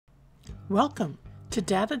Welcome to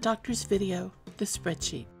Data Doctor's video, The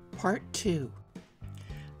Spreadsheet, Part 2.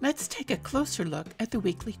 Let's take a closer look at the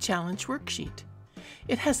weekly challenge worksheet.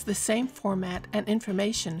 It has the same format and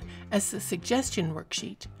information as the suggestion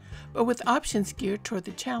worksheet, but with options geared toward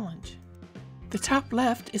the challenge. The top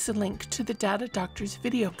left is a link to the Data Doctor's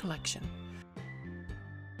video collection.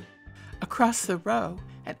 Across the row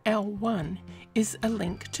at L1 is a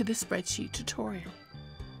link to the spreadsheet tutorial.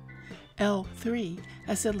 L3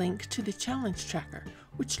 has a link to the challenge tracker,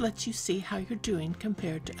 which lets you see how you're doing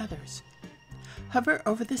compared to others. Hover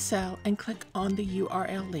over the cell and click on the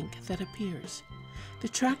URL link that appears. The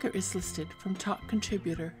tracker is listed from top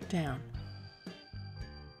contributor down.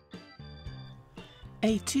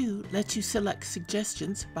 A2 lets you select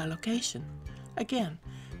suggestions by location. Again,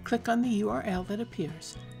 click on the URL that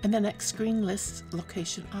appears, and the next screen lists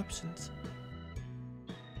location options.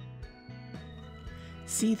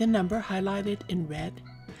 See the number highlighted in red?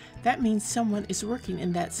 That means someone is working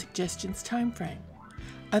in that suggestion's time frame.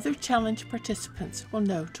 Other challenge participants will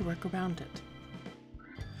know to work around it.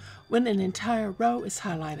 When an entire row is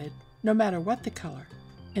highlighted, no matter what the color,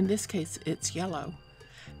 in this case it's yellow,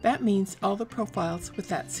 that means all the profiles with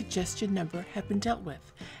that suggestion number have been dealt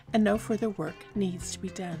with and no further work needs to be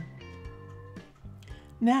done.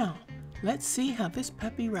 Now, let's see how this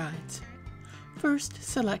puppy rides. First,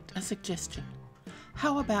 select a suggestion.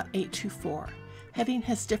 How about 824? Heading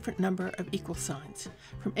has different number of equal signs,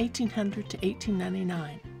 from 1800 to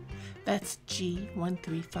 1899. That's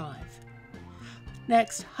G135.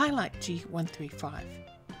 Next, highlight G135.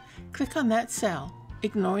 Click on that cell,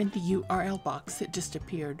 ignoring the URL box that just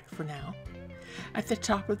appeared for now. At the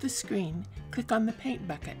top of the screen, click on the paint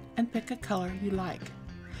bucket and pick a color you like.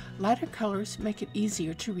 Lighter colors make it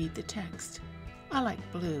easier to read the text. I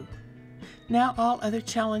like blue. Now all other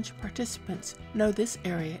challenge participants know this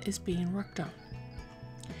area is being worked on.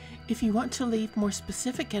 If you want to leave more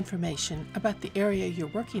specific information about the area you're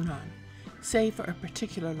working on, say for a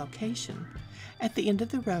particular location, at the end of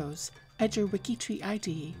the rows, add your WikiTree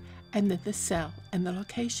ID and then the cell and the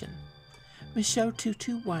location. Michaud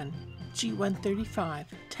 221, G135,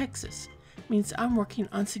 Texas, means I'm working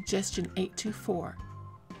on suggestion 824,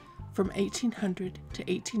 from 1800 to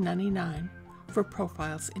 1899 for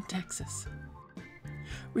profiles in Texas.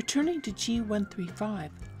 Returning to G135,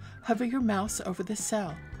 hover your mouse over the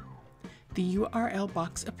cell. The URL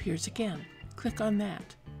box appears again. Click on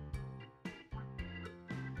that.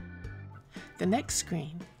 The next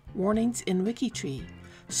screen, Warnings in WikiTree,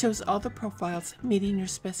 shows all the profiles meeting your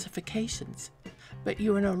specifications, but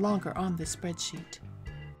you are no longer on the spreadsheet.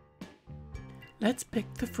 Let's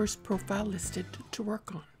pick the first profile listed to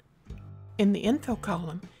work on. In the info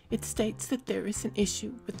column, it states that there is an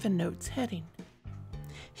issue with the notes heading.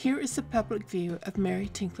 Here is the public view of Mary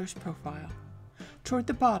Tinkler's profile. Toward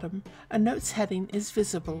the bottom, a notes heading is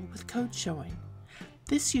visible with code showing.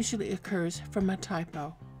 This usually occurs from a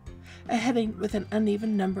typo. A heading with an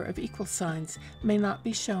uneven number of equal signs may not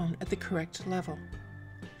be shown at the correct level.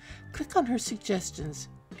 Click on her suggestions,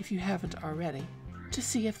 if you haven't already, to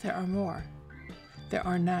see if there are more. There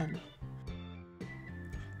are none.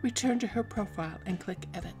 Return to her profile and click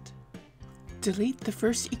Edit. Delete the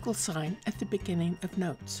first equal sign at the beginning of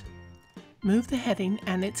notes. Move the heading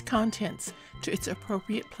and its contents to its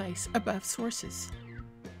appropriate place above sources.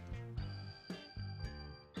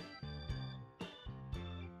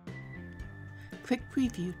 Click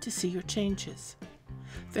Preview to see your changes.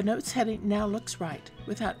 The notes heading now looks right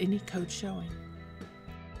without any code showing.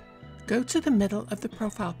 Go to the middle of the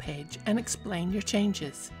profile page and explain your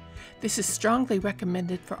changes. This is strongly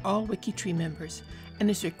recommended for all WikiTree members and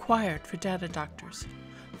is required for data doctors.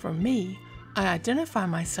 For me, I identify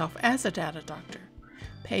myself as a data doctor,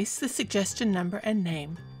 paste the suggestion number and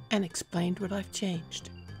name, and explained what I've changed.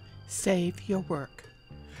 Save your work.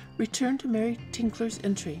 Return to Mary Tinkler's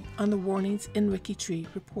entry on the Warnings in WikiTree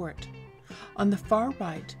report. On the far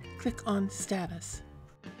right, click on Status.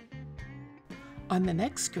 On the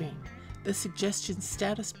next screen, the Suggestion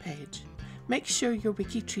Status page, make sure your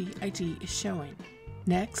WikiTree ID is showing.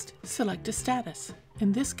 Next, select a status,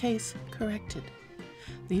 in this case, corrected.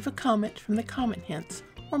 Leave a comment from the comment hints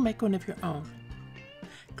or make one of your own.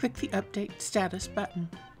 Click the Update Status button.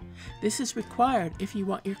 This is required if you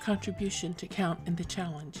want your contribution to count in the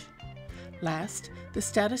challenge. Last, the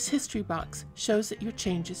Status History box shows that your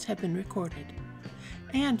changes have been recorded.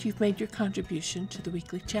 And you've made your contribution to the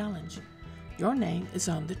weekly challenge. Your name is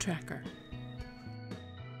on the tracker.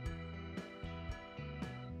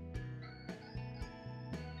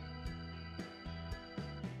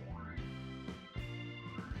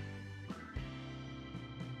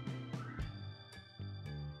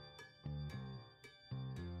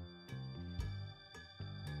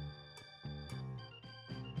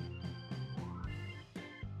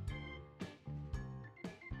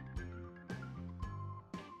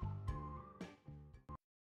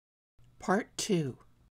 Part 2.